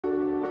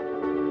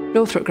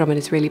Northrop Grumman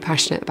is really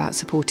passionate about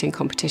supporting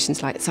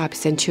competitions like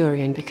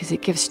CyberCenturion because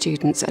it gives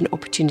students an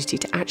opportunity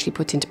to actually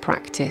put into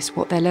practice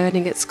what they're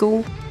learning at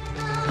school.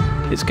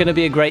 It's going to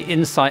be a great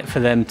insight for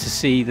them to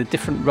see the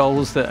different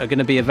roles that are going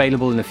to be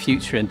available in the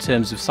future in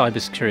terms of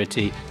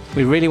cybersecurity.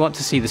 We really want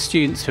to see the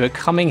students who are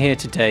coming here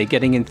today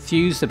getting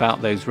enthused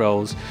about those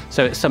roles,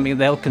 so it's something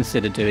they'll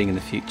consider doing in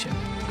the future.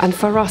 And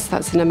for us,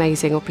 that's an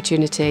amazing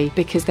opportunity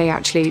because they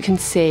actually can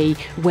see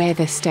where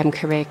their STEM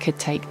career could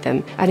take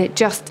them. And it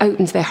just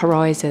opens their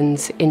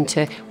horizons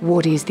into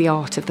what is the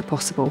art of the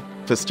possible.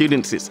 For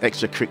students, it's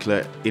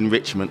extracurricular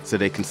enrichment so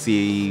they can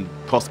see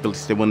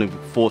possibilities they wouldn't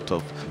have thought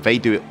of. They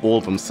do it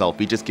all themselves.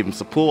 We just give them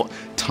support,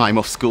 time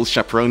off school,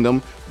 chaperone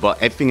them, but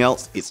everything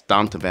else, it's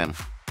down to them.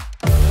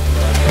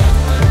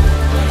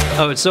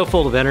 Oh, it's so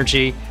full of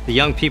energy. The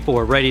young people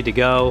are ready to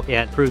go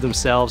and prove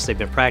themselves. They've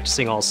been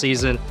practicing all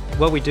season.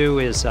 What we do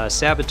is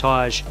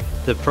sabotage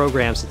the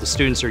programs that the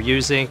students are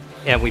using,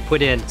 and we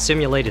put in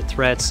simulated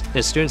threats.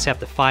 The students have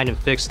to find and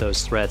fix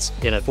those threats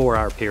in a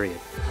 4-hour period.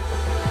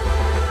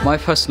 My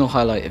personal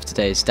highlight of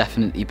today has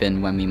definitely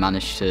been when we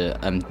managed to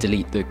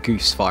delete the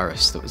goose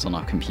virus that was on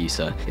our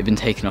computer. It had been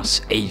taking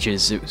us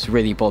ages, it was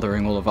really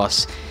bothering all of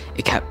us.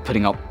 It kept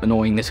putting up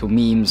annoying little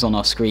memes on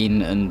our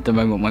screen, and the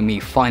moment when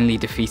we finally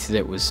defeated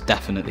it was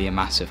definitely a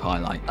massive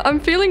highlight. I'm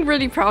feeling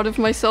really proud of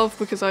myself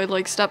because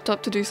I stepped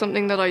up to do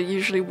something that I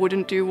usually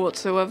wouldn't do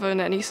whatsoever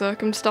in any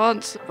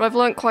circumstance. I've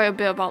learned quite a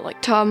bit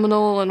about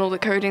terminal and all the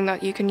coding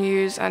that you can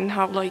use and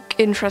how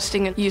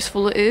interesting and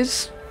useful it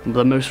is.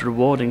 The most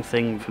rewarding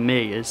thing for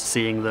me is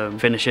seeing them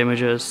finish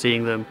images,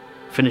 seeing them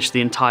finish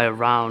the entire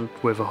round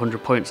with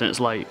 100 points, and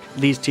it's like,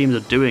 these teams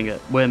are doing it,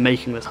 we're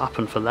making this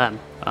happen for them,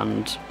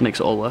 and it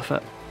makes it all worth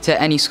it.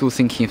 To any school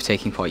thinking of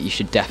taking part, you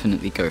should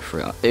definitely go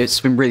for it.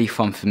 It's been really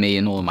fun for me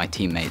and all of my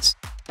teammates.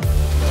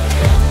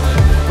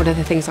 One of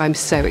the things I'm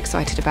so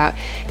excited about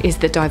is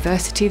the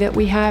diversity that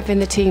we have in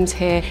the teams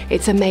here.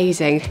 It's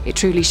amazing. It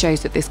truly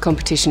shows that this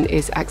competition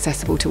is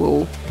accessible to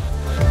all.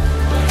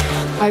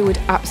 I would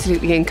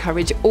absolutely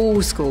encourage all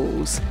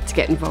schools to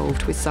get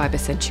involved with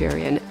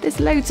CyberCenturion. There's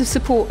loads of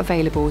support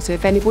available, so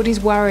if anybody's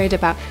worried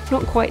about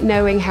not quite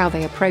knowing how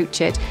they approach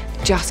it,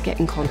 just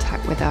get in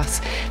contact with us.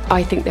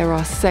 I think there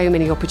are so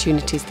many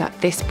opportunities that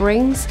this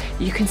brings.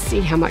 You can see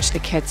how much the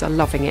kids are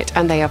loving it,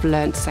 and they have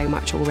learned so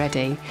much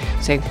already.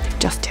 So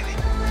just do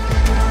it.